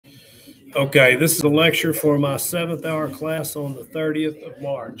Okay, this is a lecture for my 7th hour class on the 30th of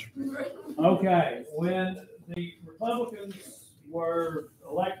March. Okay, when the Republicans were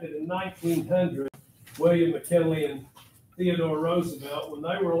elected in 1900, William McKinley and Theodore Roosevelt, when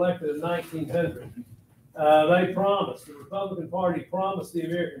they were elected in 1900, the Republican Party promised the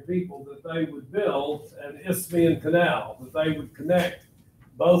American people that they would build an Isthmian Canal, that they would connect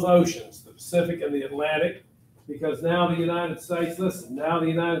both oceans, the Pacific and the Atlantic, because now the United States, now the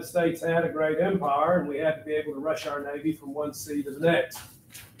United States had a great empire and we had to be able to rush our Navy from one sea to the next.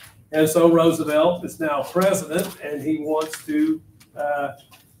 And so Roosevelt is now president and he wants to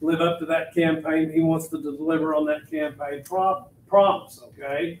live up to that campaign. He wants to deliver on that campaign promise,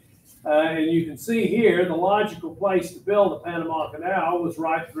 okay? And you can see here the logical place to build the Panama Canal was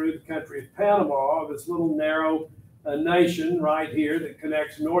right through the country of Panama, this little narrow nation right here that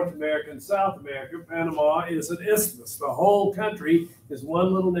connects North America and South America. Panama is an isthmus. The whole country is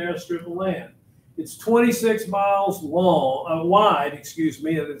one little narrow strip of land. It's 26 miles wide, at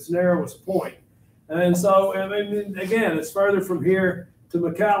its narrowest point. And so, I mean, again, it's further from here to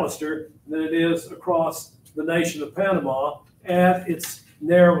McAllister than it is across the nation of Panama at its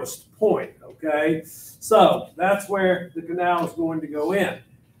narrowest point, okay? So that's where the canal is going to go in.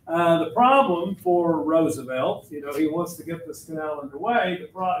 The problem for Roosevelt, he wants to get this canal underway.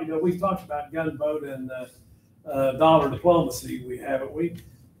 We've talked about gunboat and dollar diplomacy, haven't we?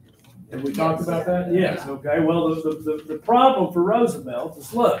 Have we talked about that? Yes. Okay. Well, the problem for Roosevelt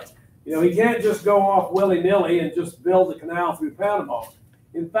is, look, he can't just go off willy-nilly and just build a canal through Panama.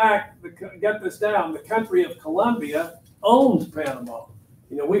 In fact, get this down, the country of Colombia owned Panama.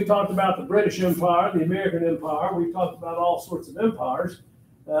 We've talked about the British Empire, the American Empire. We've talked about all sorts of empires.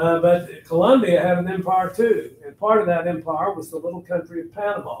 But Colombia had an empire too, and part of that empire was the little country of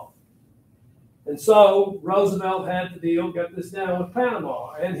Panama. And so Roosevelt had to get this down with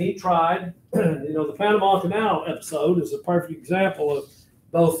Panama, and he tried. The Panama Canal episode is a perfect example of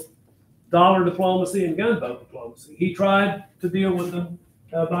both dollar diplomacy and gunboat diplomacy. He tried to deal with them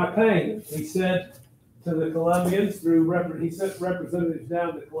by paying them. He said to the Colombians he sent representatives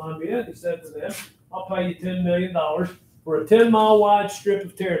down to Colombia, and he said to them, "I'll pay you $10 million." For a 10-mile wide strip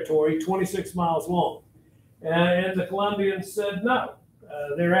of territory, 26 miles long. And the Colombians said no.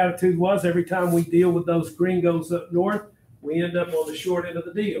 Their attitude was every time we deal with those gringos up north, we end up on the short end of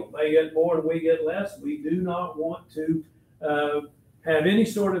the deal. They get more and we get less. We do not want to have any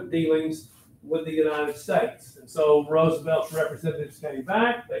sort of dealings with the United States. And so Roosevelt's representatives came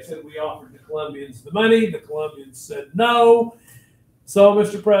back. They said, we offered the Colombians the money. The Colombians said no. So,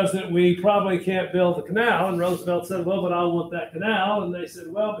 Mr. President, we probably can't build the canal. And Roosevelt said, well, but I want that canal. And they said,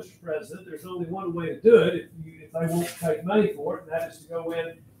 well, Mr. President, there's only one way to do it if they won't take money for it, and that is to go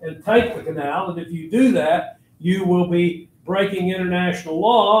in and take the canal. And if you do that, you will be breaking international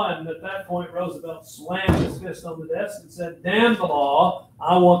law. And at that point, Roosevelt slammed his fist on the desk and said, damn the law,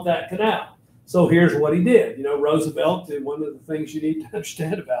 I want that canal. So here's what he did. Roosevelt, one of the things you need to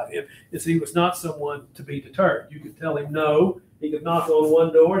understand about him is he was not someone to be deterred. You could tell him no. He could knock on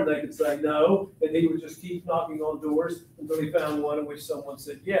one door and they could say no, and he would just keep knocking on doors until he found one in which someone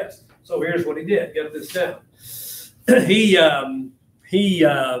said yes. So here's what he did. Get this down. He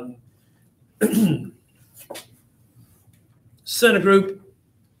sent a group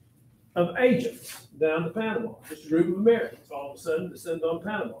of agents down to Panama, just a group of Americans, all of a sudden descend on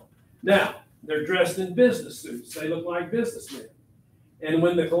Panama. Now, they're dressed in business suits. They look like businessmen. And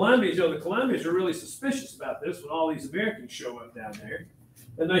when the Colombians are really suspicious about this when all these Americans show up down there.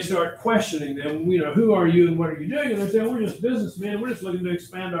 And they start questioning them, who are you and what are you doing? And they say, we're just businessmen. We're just looking to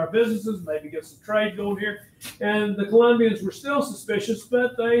expand our businesses, maybe get some trade going here. And the Colombians were still suspicious,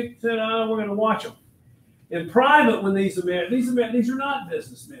 but they said, we're going to watch them. In private, when these are not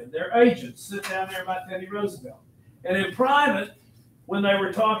businessmen, they're agents, sit down there by Teddy Roosevelt. And in private, when they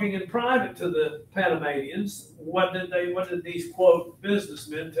were talking in private to the Panamanians, what did these, quote,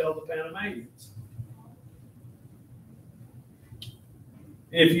 businessmen tell the Panamanians?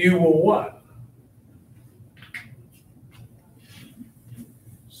 If you will what?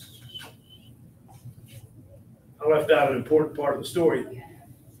 I left out an important part of the story.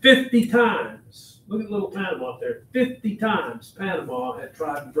 50 times, look at little Panama up there, 50 times Panama had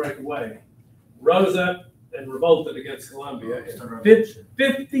tried to break away, rose up and revolted against Colombia.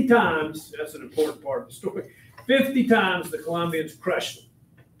 50 times, that's an important part of the story, 50 times the Colombians crushed them.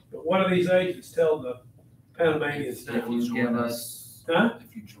 But what do these agents tell the Panamanians now? If you join us, huh?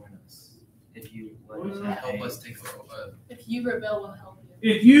 If you join us, if you help us take over. If you rebel, we'll help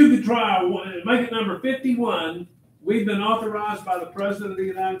you. If you could try make it number 51, we've been authorized by the President of the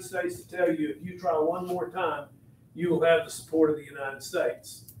United States to tell you if you try one more time, you will have the support of the United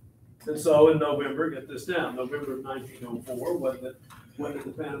States. And so in November, get this down, November of 1904, what did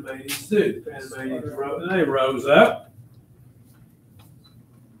the Panamanians do? The Panamanians rose up.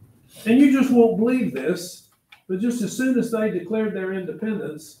 And you just won't believe this, but just as soon as they declared their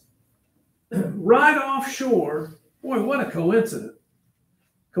independence, right offshore, boy, what a coincidence.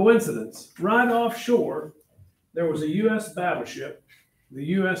 Right offshore, there was a U.S. battleship,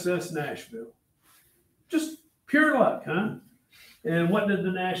 the USS Nashville. Just pure luck, huh? And what did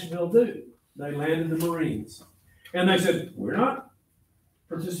the Nashville do? They landed the Marines. And they said, we're not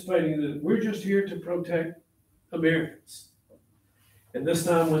participating in this. We're just here to protect Americans. And this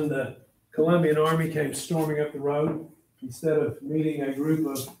time when the Colombian army came storming up the road, instead of meeting a group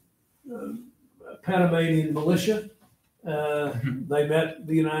of Panamanian militia, they met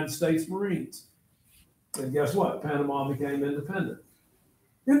the United States Marines. And guess what? Panama became independent.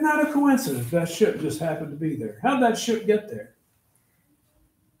 Isn't that a coincidence? That ship just happened to be there. How'd that ship get there?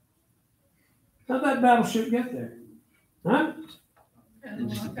 How'd that battleship get there? Huh?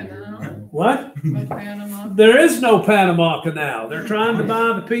 Panama Canal. What? Panama. There is no Panama Canal. They're trying to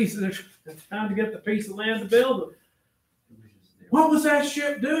buy the piece. They're trying to get the piece of land to build it. What was that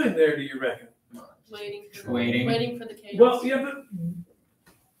ship doing there, do you reckon? Waiting for the chaos. Well, yeah,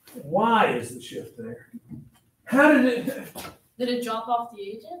 but why is the ship there? How did it? Did it drop off the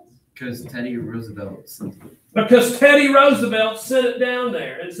agents? Because Teddy Roosevelt. Because Teddy Roosevelt sent it down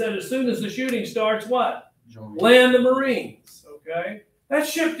there and said, as soon as the shooting starts, what? Land the Marines. Okay, that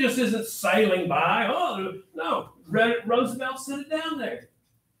ship just isn't sailing by. Oh no, Roosevelt sent it down there.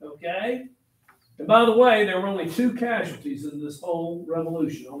 Okay, and by the way, there were only 2 casualties in this whole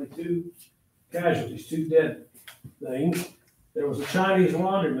revolution. Only 2 casualties, 2 dead things. There was a Chinese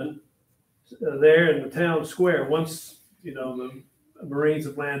laundryman there in the town square. Once the Marines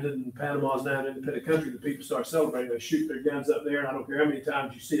have landed and Panama's now an independent country, the people start celebrating. They shoot their guns up there, and I don't care how many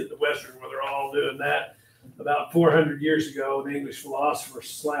times you see it in the Western where they're all doing that. About 400 years ago, an English philosopher /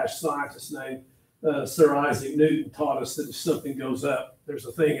 scientist named Sir Isaac Newton taught us that if something goes up, there's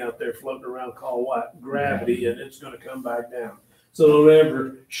a thing out there floating around called what? Gravity, and it's going to come back down. So don't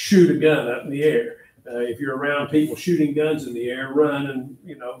ever shoot a gun up in the air. If you're around people shooting guns in the air, run and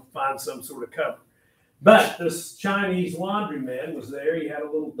find some sort of cover. But this Chinese laundryman was there. He had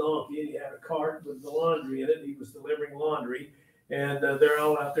a little donkey and he had a cart with the laundry in it. He was delivering laundry. And they're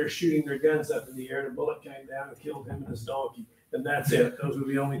all out there shooting their guns up in the air. And a bullet came down and killed him and his donkey. And that's it. Those were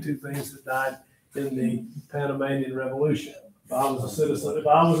the only 2 things that died in the Panamanian Revolution. If I was a citizen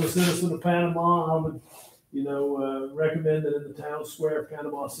of Panama, I would, recommend that in the town square of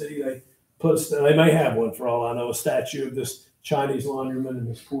Panama City, they may have one for all I know, a statue of this Chinese laundryman and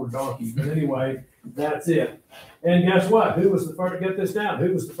his poor donkey. But anyway, that's it. And guess what? Who was the first? Get this down.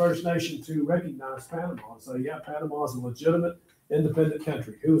 Who was the first nation to recognize Panama? So yeah, Panama is a legitimate independent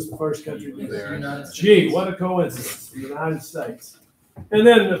country. Who was the first country to do that? Gee, what a coincidence! The United States. And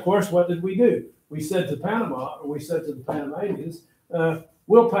then, of course, what did we do? We said to the Panamanians,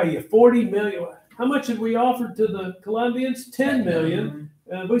 we'll pay you $40 million. How much had we offered to the Colombians? $10 million.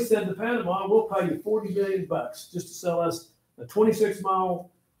 And we said to Panama, we'll pay you $40 million just to sell us a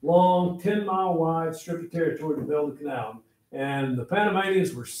 26-mile long, 10-mile wide strip of territory to build a canal. And the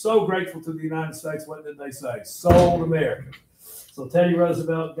Panamanians were so grateful to the United States. What did they say? Sold America. So Teddy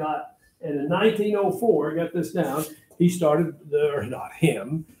Roosevelt got, and in 1904, got this down, he started, or not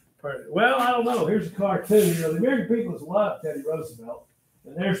him, well, I don't know. Here's a cartoon. The American people has loved Teddy Roosevelt.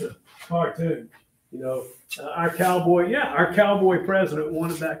 And there's a cartoon. Our cowboy president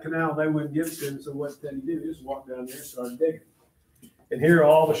wanted that canal. They wouldn't give it to him. So what did Teddy do? He just walked down there and started digging. And here are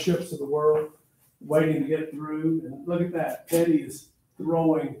all the ships of the world waiting to get through. And look at that. Teddy is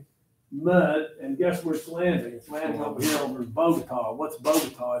throwing mud. And guess where it's landing? It's landing over here over in Bogota. What's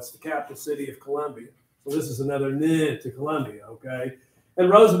Bogota? It's the capital city of Colombia. So this is another to Colombia, okay? And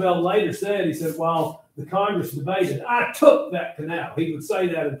Roosevelt later said, he said, while the Congress debated, I took that canal. He would say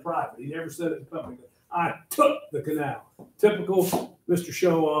that in private. He never said it in public. I took the canal. Typical Mr.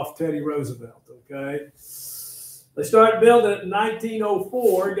 Show-Off Teddy Roosevelt, okay? They started building it in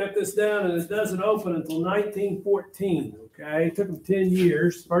 1904, got this down, and it doesn't open until 1914, okay? It took them 10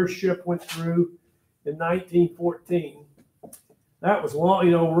 years. First ship went through in 1914. That was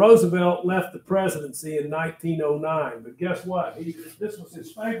long. Roosevelt left the presidency in 1909, but guess what? This was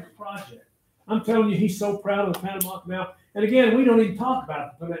his favorite project. I'm telling you, he's so proud of the Panama Canal. And again, we don't even talk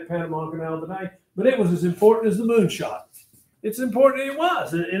about the Panama Canal today, but it was as important as the moonshot. It's important. It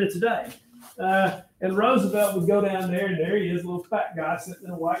was in its day. And Roosevelt would go down there, and there he is, a little fat guy sitting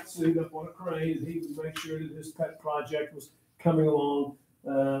in a white suit up on a crane, and he would make sure that his pet project was coming along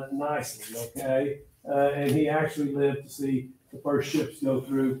nicely, okay? And he actually lived to see the first ships go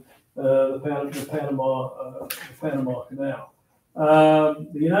through the Panama Canal. The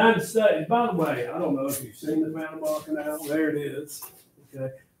United States, by the way, I don't know if you've seen the Panama Canal. There it is.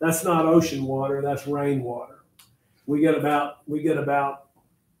 Okay, that's not ocean water. That's rainwater. We get about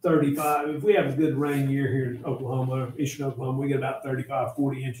 35. If we have a good rain year here in Oklahoma, eastern Oklahoma, we get about 35,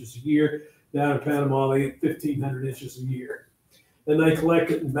 40 inches a year. Down in Panama, they get 1,500 inches a year. And they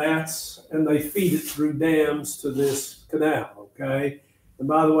collect it in vats and they feed it through dams to this canal. Okay. And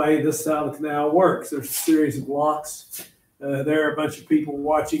by the way, this is how the canal works. There's a series of locks. There are a bunch of people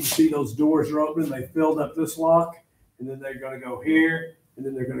watching. See those doors are open. They filled up this lock, and then they're going to go here, and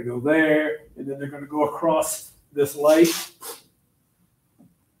then they're going to go there, and then they're going to go across this lake.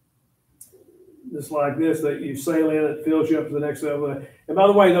 Just like this, that you sail in, it fills you up to the next level. And by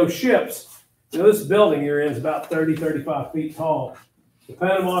the way, those ships, this building you're in is about 30, 35 feet tall. The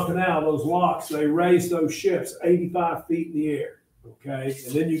Panama Canal, those locks, they raise those ships 85 feet in the air. Okay,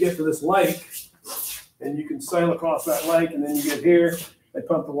 and then you get to this lake, and you can sail across that lake, and then you get here, they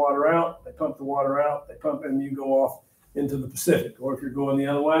pump the water out, they pump the water out, they pump, and you go off into the Pacific. Or if you're going the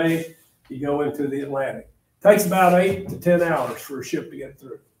other way, you go into the Atlantic. It takes about 8 to 10 hours for a ship to get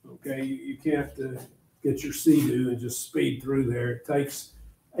through. Okay, you can't get your Sea-Doo and just speed through there. It takes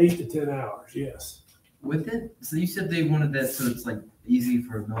 8 to 10 hours, yes. With it, so you said they wanted that so it's like easy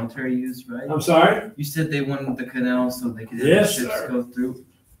for military use, right? I'm sorry? You said they wanted the canal so they could have Yes, ships sir. go through.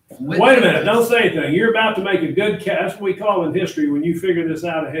 Wait a minute, don't say anything. You're about to make a good catch. That's what we call in history when you figure this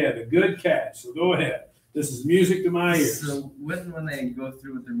out ahead, a good catch. So go ahead. This is music to my ears. So when they go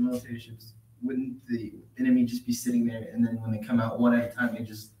through with their military ships, wouldn't the enemy just be sitting there, and then when they come out one at a time, they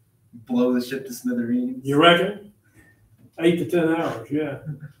just blow the ship to smithereens? You reckon? 8 to 10 hours, yeah.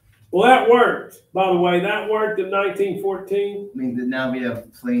 Well, that worked. By the way, that worked in 1914. I mean, now we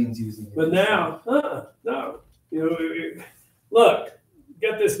have planes using it. But now, no. Look,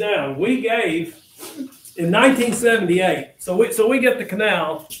 get this down. We gave in 1978. So we get the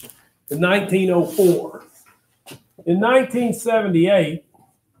canal in 1904. In 1978,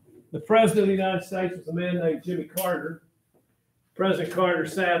 the president of the United States was a man named Jimmy Carter. President Carter,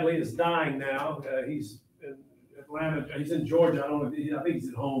 sadly, is dying now. He's in Atlanta. He's in Georgia. I don't know. I think he's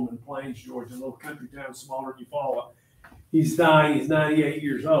at home in Plains, Georgia, a little country town smaller than Eufaula. He's dying. He's 98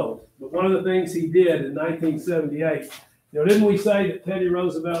 years old. But one of the things he did in 1978, didn't we say that Teddy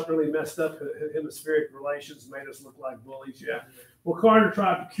Roosevelt really messed up hemispheric relations, made us look like bullies? Yeah. Well, Carter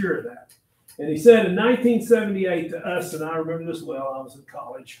tried to cure that. And he said in 1978 to us, and I remember this well, I was in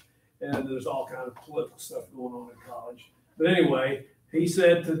college, and there's all kind of political stuff going on in college. But anyway, he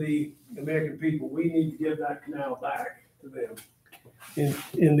said to the American people, we need to give that canal back to them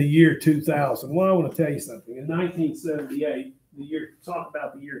in the year 2000. Well, I want to tell you something. In 1978, talk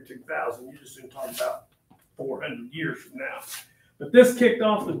about the year 2000, you're just going to talk about 400 years from now. But this kicked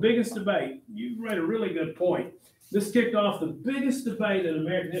off the biggest debate. You made a really good point. This kicked off the biggest debate in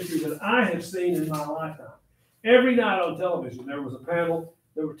American history that I have seen in my lifetime. Every night on television, there was a panel.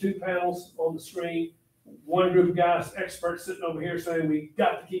 There were 2 panels on the screen. One group of guys, experts sitting over here saying we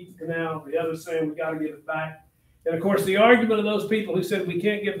got to keep the canal. The other saying we got to give it back. And of course, the argument of those people who said we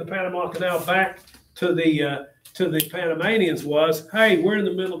can't give the Panama Canal back to the Panamanians was, hey, we're in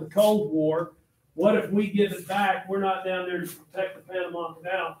the middle of the Cold War. What if we give it back? We're not down there to protect the Panama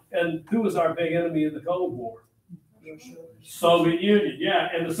Canal. And who was our big enemy in the Cold War? Soviet Union, yeah.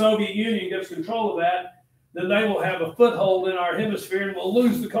 And the Soviet Union gets control of that, then they will have a foothold in our hemisphere and we'll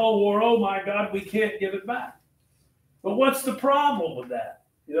lose the Cold War. Oh my God, we can't give it back. But what's the problem with that?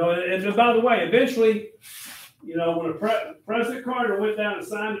 And by the way, eventually, when President Carter went down and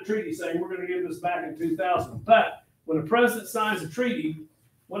signed a treaty saying we're going to give this back in 2000. But when a president signs a treaty,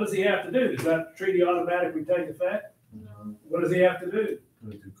 what does he have to do? Does that treaty automatically take effect? No. What does he have to do?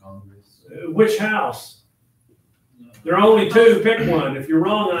 Go through Congress. Which house? There are only 2. Pick one. If you're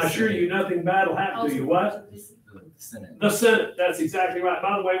wrong, I assure you nothing bad will happen to you. What? The Senate. The Senate. That's exactly right.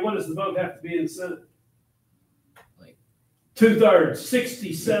 By the way, what does the vote have to be in the Senate? Like 2/3,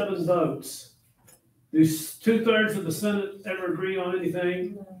 67 votes. Do 2/3 of the Senate ever agree on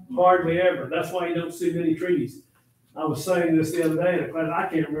anything? Hardly ever. That's why you don't see many treaties. I was saying this the other day, and I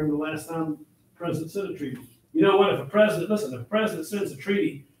can't remember the last time the president sent a treaty. You know what? If a president sends a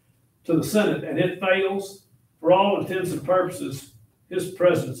treaty to the Senate and it fails, for all intents and purposes, his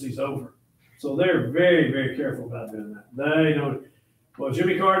presidency's over. So they're very, very careful about doing that. They don't. Well,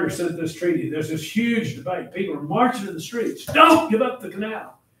 Jimmy Carter sent this treaty. There's this huge debate. People are marching in the streets. Don't give up the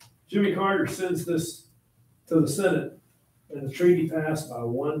canal. Jimmy Carter sends this to the Senate, and the treaty passed by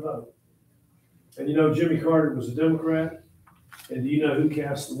 1 vote. And Jimmy Carter was a Democrat. And do you know who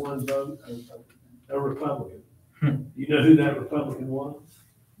cast the 1 vote? A Republican. Do you know who that Republican was?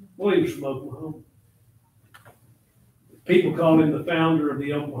 Well, he was from Oklahoma. People called him the founder of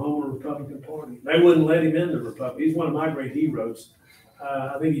the Oklahoma Republican Party. They wouldn't let him in the Republic. He's one of my great heroes.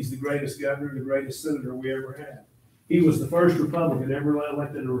 I think he's the greatest governor, the greatest senator we ever had. He was the first Republican ever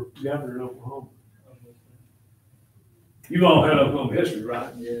elected a governor in Oklahoma. You all had Oklahoma history,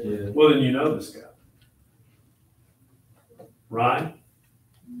 right? Yeah. Well, then you know this guy. Right?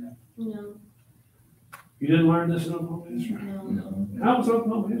 No, You didn't learn this in Oklahoma history? no. How was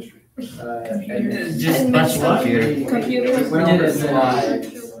Oklahoma history? It's just a bunch of computer. Computers. We did it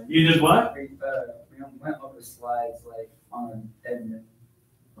slides. You did what? We went over slides like on Edmund.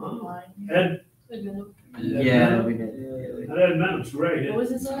 Ed, Yeah, we did. Ed Benham's great. What was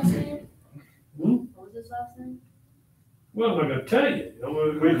his last name? Hmm? What was his last name? Well, I'm not gonna tell you. I'm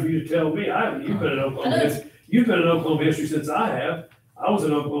gonna wait for you to tell me. You've been in Oklahoma history. You've been in Oklahoma history since I have. I was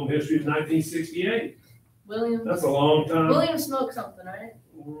in Oklahoma history in 1968. William. That's a long time. William smoked something, right?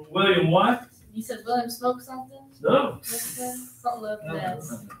 William what? You said William smoked something? No. Something with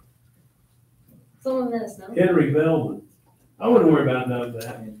this. Something with this, no? Henry Bellman. I wouldn't worry about none of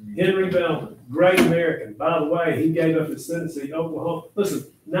that. Henry Bellman, great American. By the way, he gave up his sentence in Oklahoma.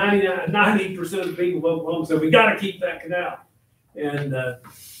 Listen, 90% of the people of Oklahoma said, we got to keep that canal. And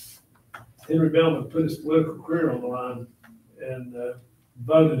Henry Bellman put his political career on the line and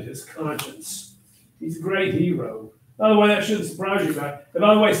voted his conscience. He's a great hero. By the way, that shouldn't surprise you, guys. And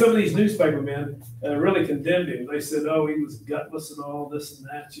by the way, some of these newspaper men really condemned him. They said, oh, he was gutless and all this and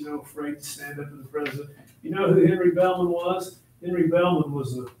that, afraid to stand up to the president. You know who Henry Bellman was? Henry Bellman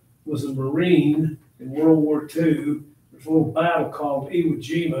was a Marine in World War II. There's a little battle called Iwo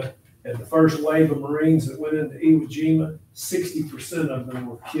Jima, and the first wave of Marines that went into Iwo Jima, 60% of them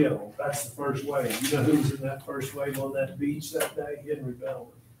were killed. That's the first wave. You know who was in that first wave on that beach that day? Henry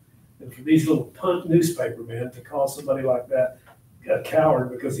Bellman. And for these little punk newspaper men to call somebody like that a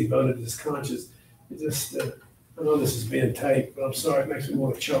coward because he voted his conscience, it just, I know this is being taped, but I'm sorry, it makes me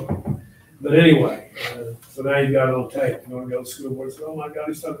want to choke. But anyway, so now you got it on tape. You want to go to school board and say, oh my God,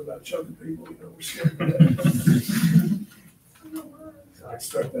 he's talking about choking people. We're scared of that. So I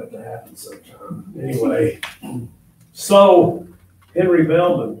expect that to happen sometime. Anyway, so Henry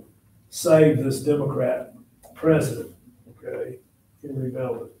Bellman saved this Democrat president, okay? Henry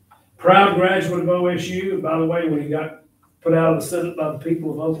Bellman. Proud graduate of OSU. And by the way, when he got put out of the Senate by the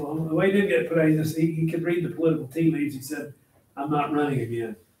people of Oklahoma, the way he did get put out, he could read the political tea leaves. He said, I'm not running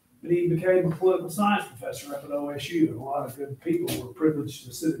again. But he became a political science professor up at OSU. And a lot of good people were privileged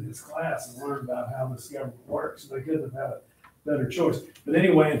to sit in his class and learn about how this government works. And they couldn't have had a better choice. But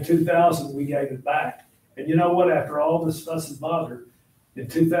anyway, in 2000, we gave it back. And you know what? After all this fuss and bother, in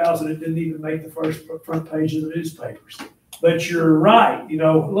 2000, it didn't even make the first front page of the newspapers. But you're right.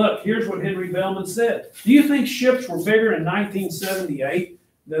 Look, here's what Henry Bellman said. Do you think ships were bigger in 1978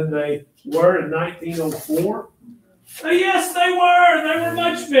 than they were in 1904? Yes, they were. They were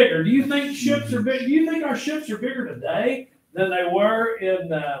much bigger. Do you think ships are big? Do you think our ships are bigger today than they were in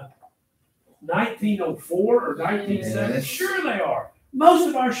 1904 or 1970? Yes. Sure they are. Most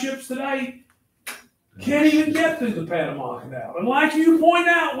of our ships today can't even get through the Panama Canal. And like you point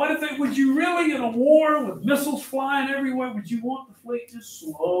out, would you really, in a war with missiles flying everywhere, would you want the fleet just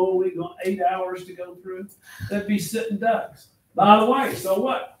slowly go 8 hours to go through? That'd be sitting ducks. By the way, so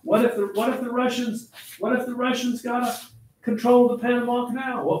what? What if the Russians got to control the Panama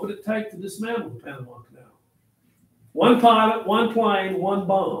Canal? What would it take to dismantle the Panama Canal? One pilot, one plane, one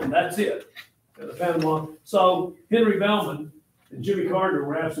bomb. That's it. And the Panama. So Henry Bellman and Jimmy Carter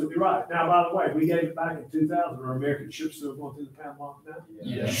were absolutely right. Now, by the way, we gave it back in 2000. Are American ships still going through the Panama Canal?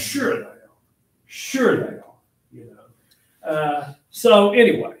 Yeah. Sure they are. Sure they are. So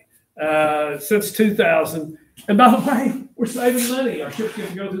anyway, since 2000, and by the way, we're saving money. Our ships get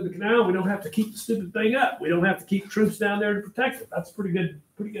to go through the canal. We don't have to keep the stupid thing up. We don't have to keep troops down there to protect it. That's a pretty good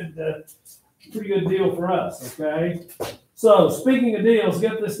deal for us. Okay. So speaking of deals,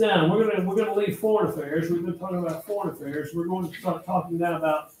 get this down. We're gonna leave foreign affairs. We've been talking about foreign affairs. We're going to start talking now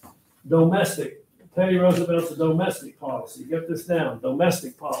about domestic. Teddy Roosevelt's domestic policy. Get this down.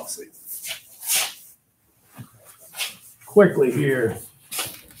 Domestic policy. Quickly here.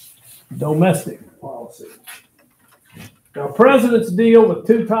 Domestic policy. Now, presidents deal with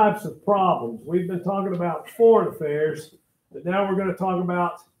two types of problems. We've been talking about foreign affairs, but now we're going to talk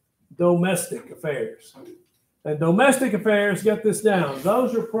about domestic affairs. And domestic affairs, get this down,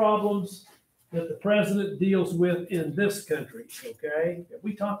 those are problems that the president deals with in this country, okay? Have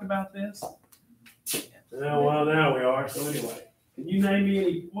we talked about this? Well, now we are. So anyway, can you name me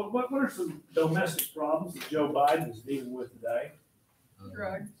any, what are some domestic problems that Joe Biden is dealing with today?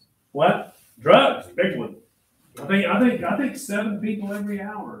 Drugs. What? Drugs, big one. I think 7 people every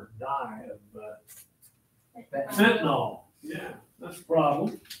hour die of fentanyl. Yeah, that's a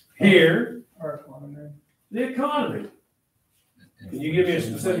problem. Here, Our economy. the economy. Can you give me a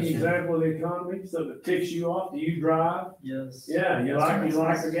specific example of the economy? So that ticks you off? Do you drive? Yes. Yeah, you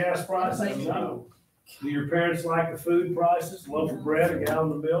like the gas prices? No. Do your parents like the food prices? Loaf of bread, a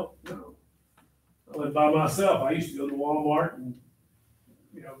gallon of milk? No. I live by myself. I used to go to Walmart and,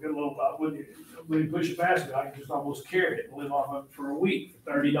 get a little, when you push a basket, I can just almost carry it and live off of it for a week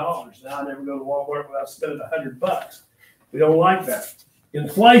for $30. Now I never go to Walmart without spending $100. We don't like that.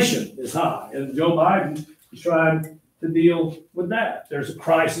 Inflation is high, and Joe Biden is trying to deal with that. There's a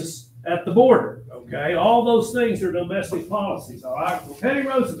crisis at the border, okay? All those things are domestic policies, all right? Well, Teddy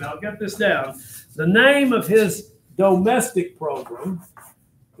Roosevelt, get this down. The name of his domestic program,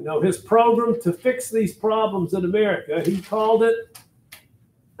 his program to fix these problems in America, he called it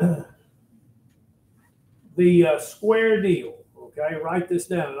the square deal, okay? Write this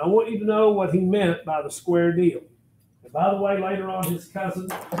down. And I want you to know what he meant by the square deal. And by the way, later on, his cousin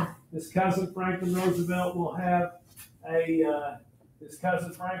Franklin Roosevelt will have a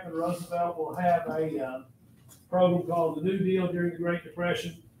program called the New Deal during the Great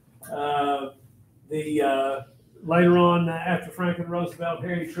Depression. Later on, after Franklin Roosevelt,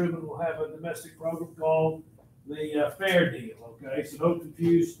 Harry Truman will have a domestic program called the Fair Deal. Okay, so don't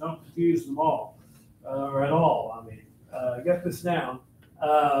confuse them all or at all. I mean, get this down.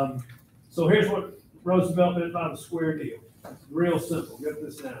 So here's what Roosevelt meant by the square deal. It's real simple. Get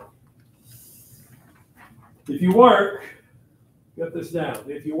this down. If you work, get this down.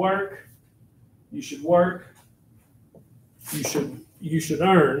 If you work, you should work. You should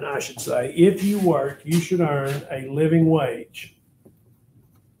earn, I should say. If you work, you should earn a living wage.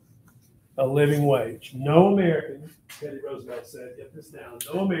 A living wage. No American, Teddy Roosevelt said, get this down,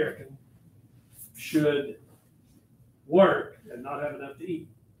 no American should work and not have enough to eat.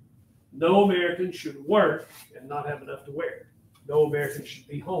 No American should work and not have enough to wear. No American should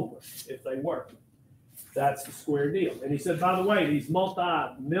be homeless if they work. That's the square deal. And he said, by the way, these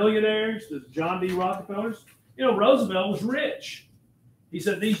multi-millionaires, the John D. Rockefellers, Roosevelt was rich. He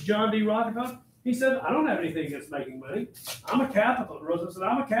said, these John D. Rockefeller, he said, I don't have anything against making money. I'm a capitalist. Roosevelt said,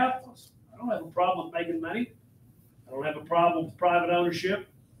 I'm a capitalist. I don't have a problem with making money. I don't have a problem with private ownership,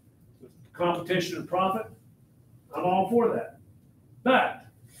 with competition and profit. I'm all for that. But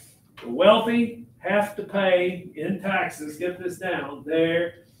the wealthy have to pay in taxes, get this down,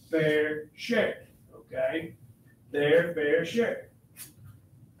 their fair share. Okay? Their fair share.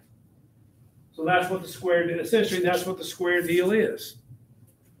 So that's what the square deal, essentially that's what the square deal is.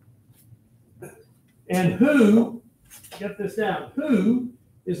 And who, get this down, who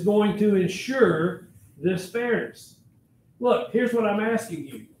is going to ensure this fairness? Look, here's what I'm asking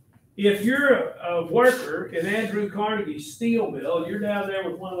you. If you're a worker in Andrew Carnegie's steel mill, and you're down there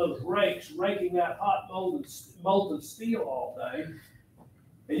with one of those rakes raking that hot molten steel all day,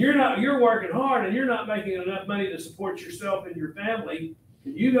 and you're working hard and you're not making enough money to support yourself and your family,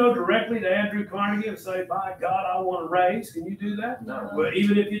 can you go directly to Andrew Carnegie and say, by God, I want a raise? Can you do that? No. Well,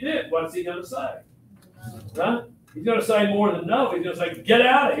 even if you did, what's he going to say? Huh? He's going to say more than no. He's going to say, get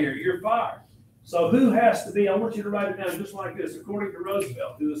out of here. You're fired. So who has to be, I want you to write it down just like this. According to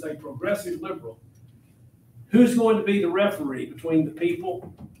Roosevelt, who is a progressive liberal, who's going to be the referee between the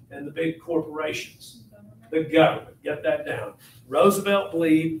people and the big corporations? The government. Get that down. Roosevelt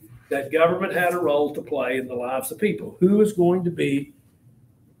believed that government had a role to play in the lives of people. Who is going to be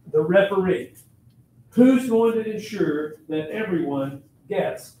the referee? Who's going to ensure that everyone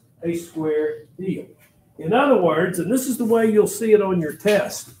gets a square deal? In other words, and this is the way you'll see it on your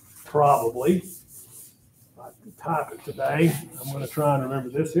test, probably. I can type it today. I'm going to try and remember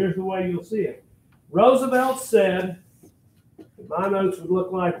this. Here's the way you'll see it. Roosevelt said, my notes would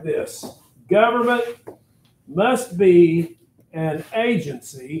look like this. Government must be an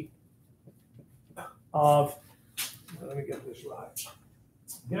agency of, let me get this right.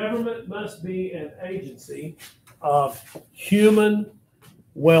 Government must be an agency of human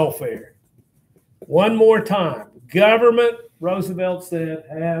welfare. One more time. Government, Roosevelt said,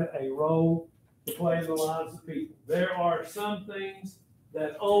 had a role to play in the lives of people. There are some things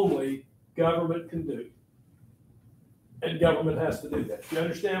that only government can do. And government has to do that. You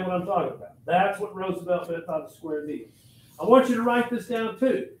understand what I'm talking about? That's what Roosevelt meant by the square deal. I want you to write this down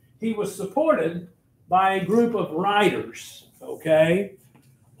too. He was supported by a group of writers, okay?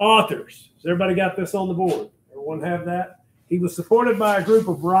 Authors. Has everybody got this on the board? Everyone have that? He was supported by a group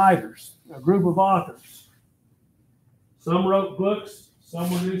of writers, a group of authors. Some wrote books, some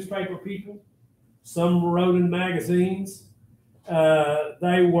were newspaper people, some wrote in magazines.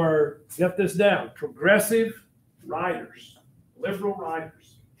 They were, get this down, progressive writers, liberal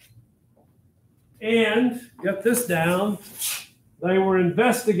writers. And, get this down, they were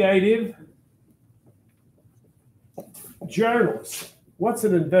investigative journalists. What's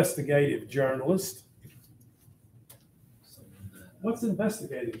an investigative journalist? What's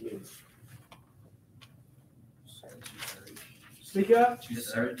investigative mean? Speak up. To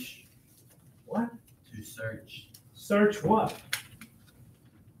search. What? To search. Search what?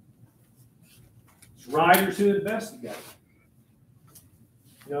 It's writers who investigate.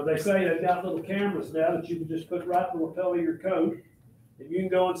 You know, they say they've got little cameras now that you can just put right in the lapel of your coat, and you can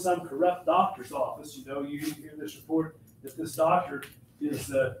go in some corrupt doctor's office. You know, you hear this report that this doctor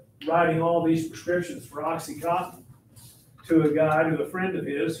is writing all these prescriptions for OxyContin to a guy, to a friend of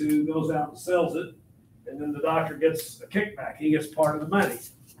his, who goes out and sells it, and then the doctor gets a kickback. He gets part of the money.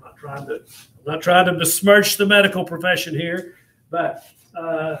 I'm not trying to besmirch the medical profession here, but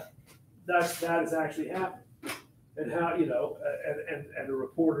that has actually happened. And how, you know, and a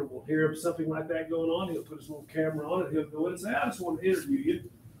reporter will hear of something like that going on. He'll put his little camera on it. He'll go in and say, I just want to interview you.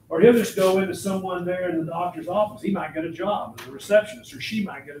 Or he'll just go into someone there in the doctor's office. He might get a job as a receptionist, or she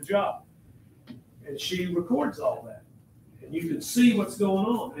might get a job. And she records all that. And you can see what's going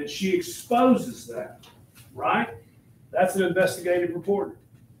on. And she exposes that, right? That's an investigative reporter,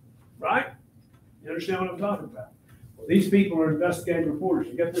 right? You understand what I'm talking about? Well, these people are investigative reporters.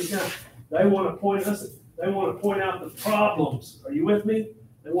 You get this down. They want to point out the problems. Are you with me?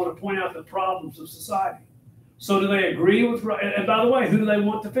 They want to point out the problems of society. So do they agree with, and by the way, who do they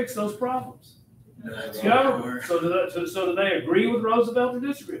want to fix those problems? Government. So do they agree with Roosevelt or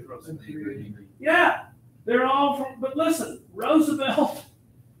disagree with Roosevelt? Yeah, they're all from, but listen, Roosevelt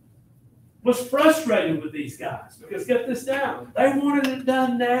was frustrated with these guys because get this down, they wanted it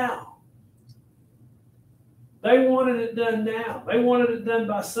done now. They wanted it done now. They wanted it done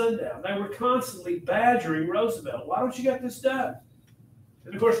by sundown. They were constantly badgering Roosevelt. Why don't you get this done?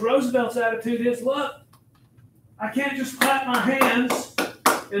 And of course, Roosevelt's attitude is, look, I can't just clap my hands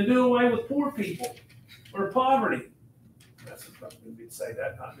and do away with poor people or poverty. That's what we'd say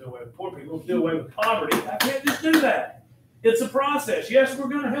that, not do away with poor people, do away with poverty. I can't just do that. It's a process. Yes, we're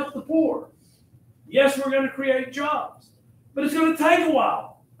going to help the poor. Yes, we're going to create jobs. But it's going to take a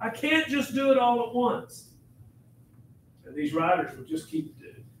while. I can't just do it all at once. And these writers will just keep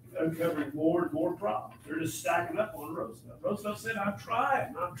uncovering more and more problems. They're just stacking up on Roosevelt. Roosevelt said, I'm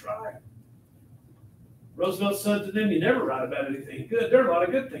trying. Roosevelt said to them, you never write about anything good. There are a lot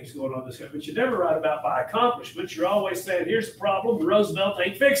of good things going on in this country, but you never write about by accomplishments. You're always saying, here's the problem, and Roosevelt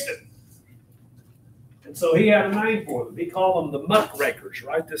ain't fixed it. And so he had a name for them. He called them the muckrakers.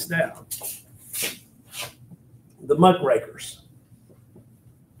 Write this down. The muckrakers.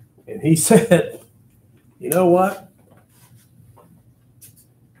 And he said, you know what?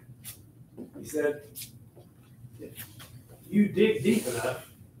 He said, if you dig deep enough,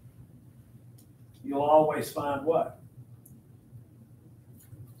 you'll always find what?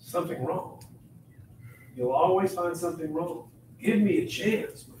 Something wrong. You'll always find something wrong. Give me a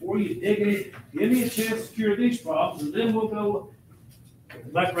chance before you dig in. Give me a chance to cure these problems, and then we'll go.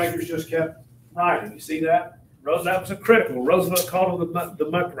 The muckrakers just kept writing. You see that? That was a critical. Roosevelt called them the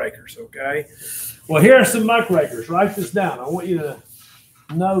muckrakers, okay? Well, here are some muckrakers. Write this down. I want you to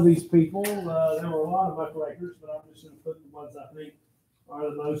know these people. There were a lot of muckrakers, but I'm just going to put the ones I think are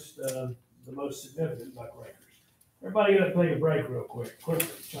the most significant muckrakers. Everybody got to take a break real quick. Quickly.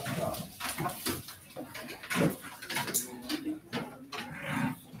 Chop, chop.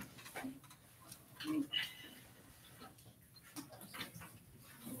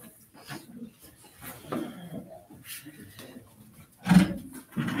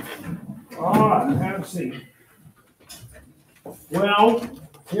 All right, have a seat. Well,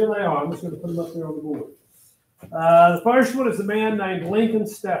 here they are. I'm just going to put them up there on the board. The first one is a man named Lincoln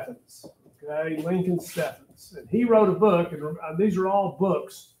Steffens. Okay, Lincoln Steffens. And he wrote a book, and these are all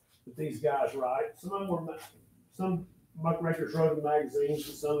books that these guys write. Some muckrakers wrote in magazines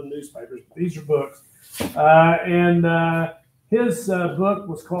and some in newspapers. But these are books. His book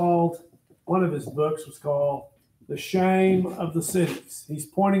was called, one of his books was called The Shame of the Cities. He's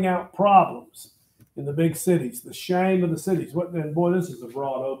pointing out problems in the big cities, the shame of the cities. And boy, this is a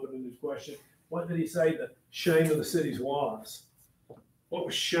broad open-ended question. What did he say the shame of the cities was? What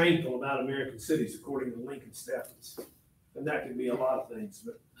was shameful about American cities, according to Lincoln Steffens? And that could be a lot of things,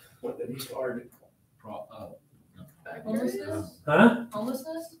 but what did he target? Homelessness? Huh?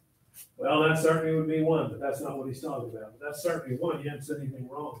 Homelessness? Well, that certainly would be one, but that's not what he's talking about. But that's certainly one. You haven't said anything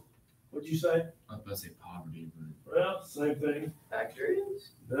wrong. What'd you say? I was about to say poverty, but Well, same thing. factories.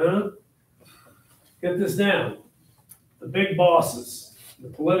 Get this down. The big bosses, the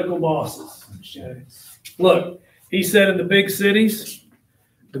political bosses. Okay. Look, He said in the big cities,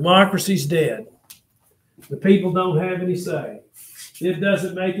 democracy's dead. The people don't have any say. It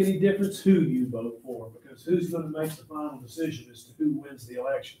doesn't make any difference who you vote for, because who's going to make the final decision as to who wins the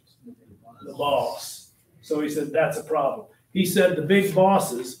elections? The boss. So he said that's a problem. He said the big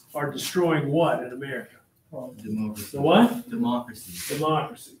bosses are destroying what in America? Democracy. The what? Democracy.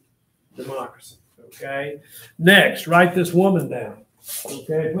 Democracy. Democracy. Okay. Next, write this woman down.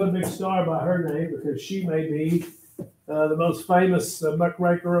 Okay. Put a big star by her name, because she may be the most famous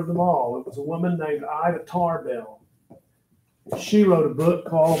muckraker of them all. It was a woman named Ida Tarbell. She wrote a book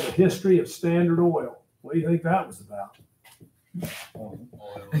called The History of Standard Oil. What do you think that was about?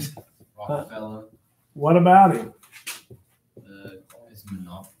 Rockefeller. What about him? His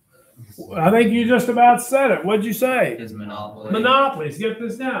monopoly. I think you just about said it. What'd you say? His monopoly. Monopolies. Get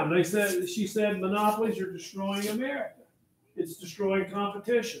this down. She said monopolies are destroying America. It's destroying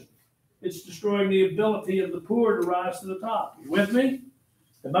competition. It's destroying the ability of the poor to rise to the top. You with me?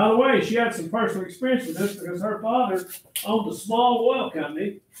 And by the way, she had some personal experience with this, because her father owned a small oil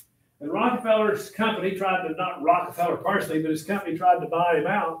company, and Rockefeller's company tried to, not Rockefeller personally, but his company tried to buy him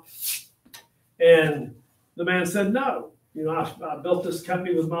out. And the man said, no, I built this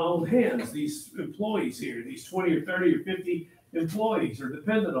company with my own hands. These employees here, these 20 or 30 or 50 employees are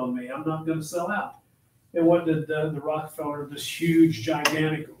dependent on me. I'm not going to sell out. And what did the Rockefeller, this huge,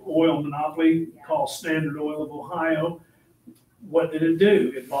 gigantic oil monopoly called Standard Oil of Ohio, what did it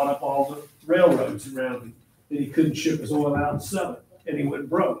do? It bought up all the railroads around him, and he couldn't ship his oil out and sell it, and he went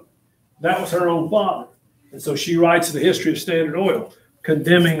broke. That was her own father. And so she writes The History of Standard Oil,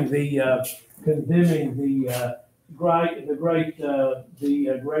 condemning the great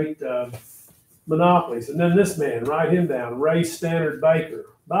monopolies. And then this man, write him down, Ray Stannard Baker.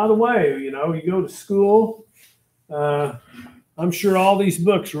 By the way, you go to school. I'm sure all these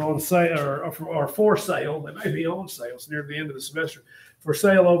books are on sale or for sale. They may be on sale. It's near the end of the semester. For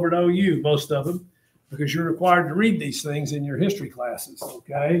sale over at OU, most of them, because you're required to read these things in your history classes.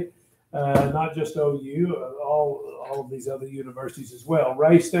 Okay, not just OU, all of these other universities as well.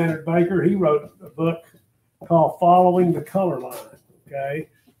 Ray Stannard Baker, he wrote a book called Following the Color Line. Okay,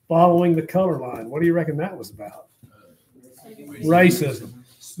 Following the Color Line. What do you reckon that was about? Racism.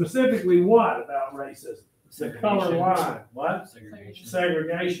 Specifically, what about racism? The color line. What? Segregation.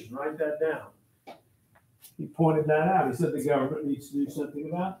 Segregation. Write that down. He pointed that out. He said the government needs to do something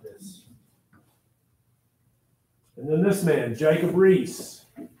about this. And then this man, Jacob Riis.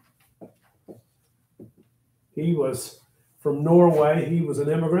 He was from Norway. He was an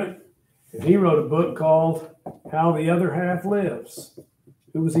immigrant. And he wrote a book called How the Other Half Lives.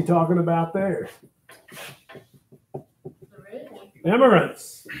 Who was he talking about there?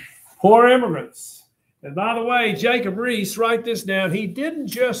 Immigrants. Poor immigrants. And by the way, Jacob Riis, write this down. He didn't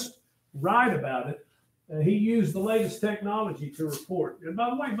just write about it. He used the latest technology to report. And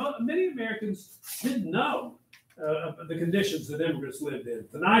by the way, many Americans didn't know the conditions that immigrants lived in.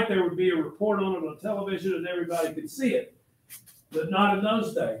 Tonight, there would be a report on it on television and everybody could see it. But not in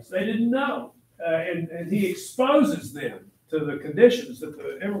those days. They didn't know. And he exposes them to the conditions that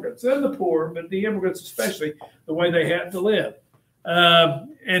the immigrants and the poor, but the immigrants especially, the way they had to live.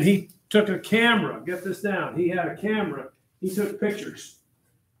 And he took a camera. Get this down. He had a camera. He took pictures.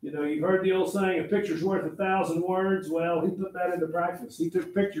 You've heard the old saying, a picture's worth 1,000 words. Well, he put that into practice. He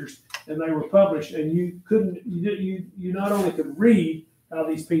took pictures, and they were published. And you not only could read how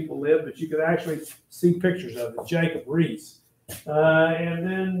these people live, but you could actually see pictures of it. Jacob Riis. And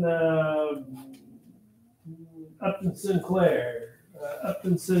then Upton Sinclair.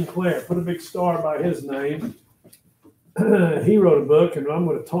 Put a big star by his name. He wrote a book, and I'm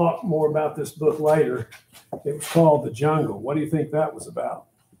going to talk more about this book later. It was called The Jungle. What do you think that was about?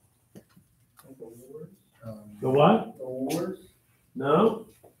 The what? The wars. No?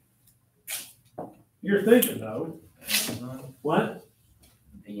 You're thinking, though. Amazon. What?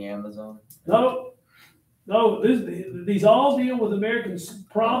 The Amazon. No. These all deal with Americans'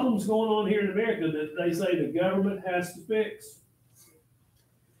 problems going on here in America that they say the government has to fix.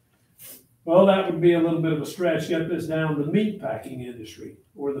 Well, that would be a little bit of a stretch. Get this down. The meat packing industry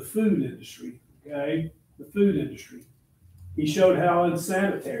or the food industry. Okay? The food industry. He showed how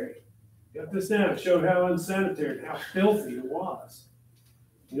unsanitary. Get this down. It showed how unsanitary and how filthy it was.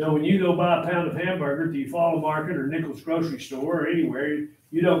 When you go buy a pound of hamburger at the Eufaula Market or Nichols Grocery Store or anywhere,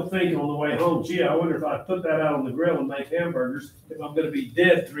 you don't think on the way home, gee, I wonder if I put that out on the grill and make hamburgers, if I'm going to be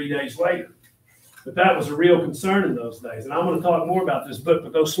dead 3 days later. But that was a real concern in those days. And I'm going to talk more about this book,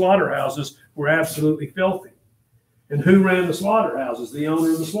 but those slaughterhouses were absolutely filthy. And who ran the slaughterhouses? The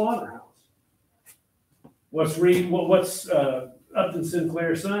owner of the slaughterhouse. What's Upton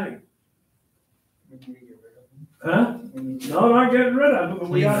Sinclair saying? Huh? No, not getting rid of them, but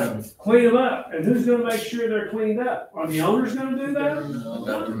we Clean gotta them. clean them up. And who's gonna make sure they're cleaned up? Are the owners gonna do that?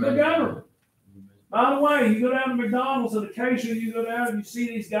 The government. By the way, you go down to McDonald's and occasionally you go down and you see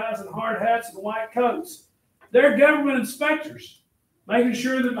these guys in hard hats and white coats. They're government inspectors, making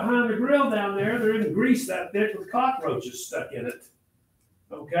sure that behind the grill down there, there isn't grease that thick with cockroaches stuck in it.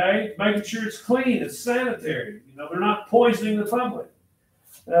 Okay? Making sure it's clean, it's sanitary. You know, they're not poisoning the public.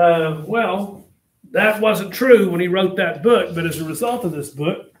 Well, that wasn't true when he wrote that book, but as a result of this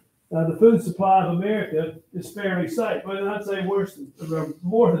book, the food supply of America is fairly safe. But I'd say more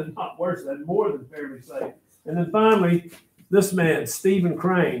than fairly safe. And then finally, this man, Stephen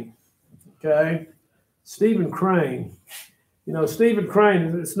Crane. Okay? Stephen Crane. You know, Stephen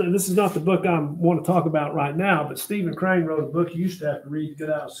Crane, this is not the book I want to talk about right now, but Stephen Crane wrote a book you used to have to read to get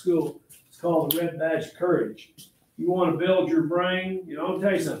out of school. It's called The Red Badge of Courage. You want to build your brain, you know, I'll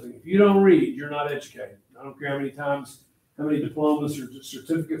tell you something. If you don't read, you're not educated. I don't care how many diplomas or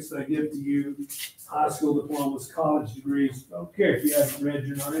certificates they give to you, high school diplomas, college degrees. I don't care if you haven't read,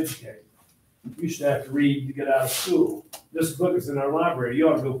 you're not educated. You should have to read to get out of school. This book is in our library. You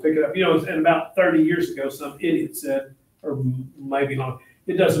ought to go pick it up. You know, and about 30 years ago, some idiot said, or maybe not,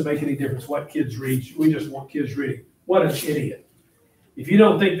 it doesn't make any difference what kids read. We just want kids reading. What an idiot. If you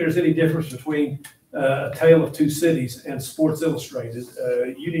don't think there's any difference between A Tale of Two Cities and Sports Illustrated,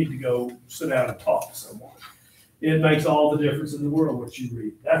 you need to go sit down and talk to someone. It makes all the difference in the world what you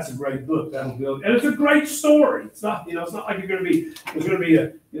read. That's a great book. That'll build, and it's a great story. It's not, you know, it's not like there's going to be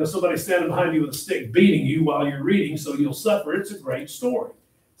a, you know, somebody standing behind you with a stick beating you while you're reading, so you'll suffer. It's a great story.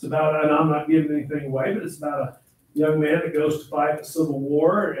 It's about, and I'm not giving anything away, but it's about a young man that goes to fight the Civil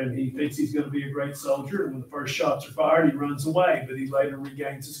War, and he thinks he's going to be a great soldier. And when the first shots are fired, he runs away, but he later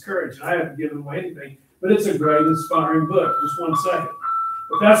regains his courage. And I haven't given away anything, but it's a great, inspiring book. Just 1 second.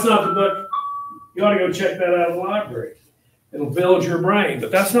 But that's not the book. You ought to go check that out of the library. It'll build your brain. But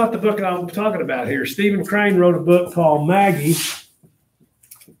that's not the book that I'm talking about here. Stephen Crane wrote a book called Maggie,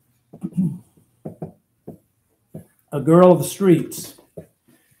 A Girl of the Streets.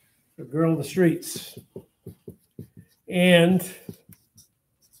 A Girl of the Streets. And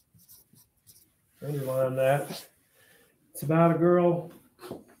underline that. It's about a girl.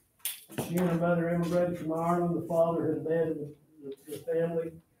 She and her mother immigrated from Ireland. The father had abandoned the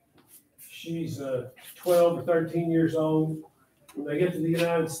family. She's 12 or 13 years old. When they get to the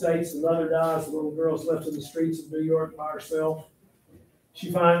United States, the mother dies. The little girl's left in the streets of New York by herself.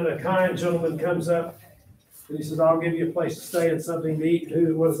 She finds a kind gentleman comes up, and he says, "I'll give you a place to stay and something to eat."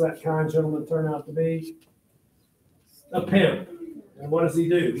 What does that kind gentleman turn out to be? A pimp. And what does he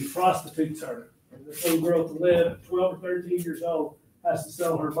do? He prostitutes her. And this little girl to live at 12 or 13 years old has to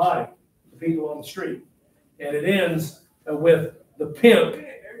sell her body to people on the street. And it ends with the pimp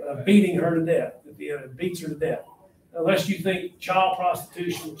beating her to death. At the end, it beats her to death. Unless you think child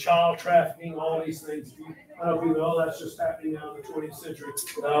prostitution, child trafficking, all these things, I don't think, oh, that's just happening now in the 20th century.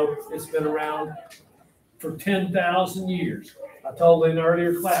 No, it's been around for 10,000 years. I told in an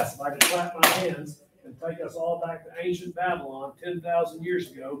earlier class, if I could clap my hands and take us all back to ancient Babylon 10,000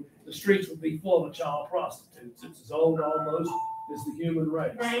 years ago, the streets would be full of child prostitutes. It's as old almost as the human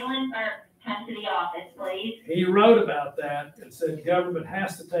race. Braylon, come to the office, please. He wrote about that and said government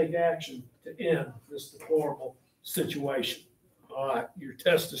has to take action to end this deplorable situation. All right, your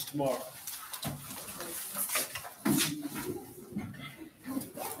test is tomorrow.